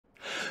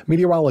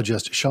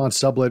Meteorologist Sean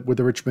Sublette with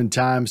the Richmond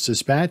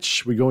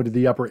Times-Dispatch. We go into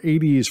the upper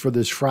 80s for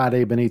this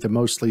Friday beneath a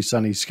mostly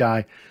sunny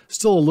sky.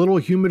 Still a little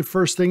humid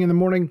first thing in the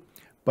morning,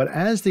 but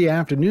as the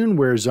afternoon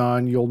wears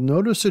on, you'll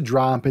notice a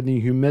drop in the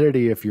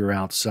humidity if you're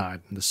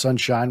outside. In the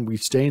sunshine, we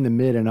stay in the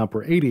mid and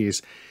upper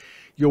 80s.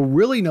 You'll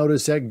really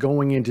notice that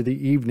going into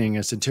the evening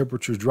as the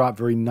temperatures drop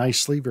very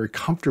nicely, very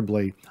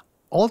comfortably,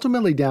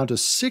 ultimately down to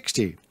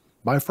 60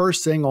 by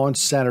first thing on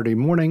Saturday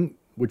morning,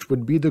 which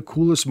would be the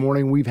coolest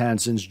morning we've had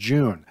since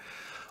June.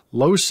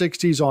 Low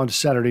 60s on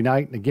Saturday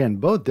night, and again,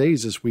 both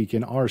days this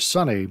weekend are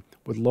sunny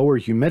with lower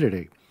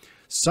humidity.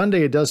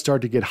 Sunday, it does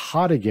start to get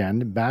hot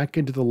again, back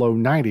into the low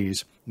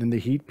 90s. Then the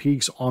heat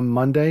peaks on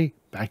Monday,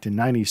 back to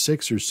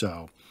 96 or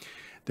so.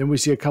 Then we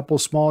see a couple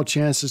small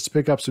chances to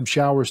pick up some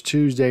showers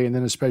Tuesday and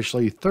then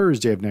especially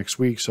Thursday of next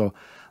week. So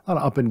a lot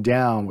of up and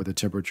down with the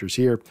temperatures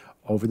here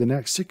over the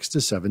next 6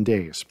 to 7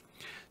 days.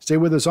 Stay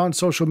with us on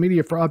social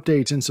media for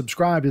updates and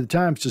subscribe to the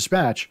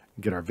Times-Dispatch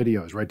and get our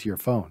videos right to your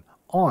phone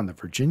on the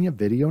Virginia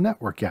Video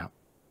Network app.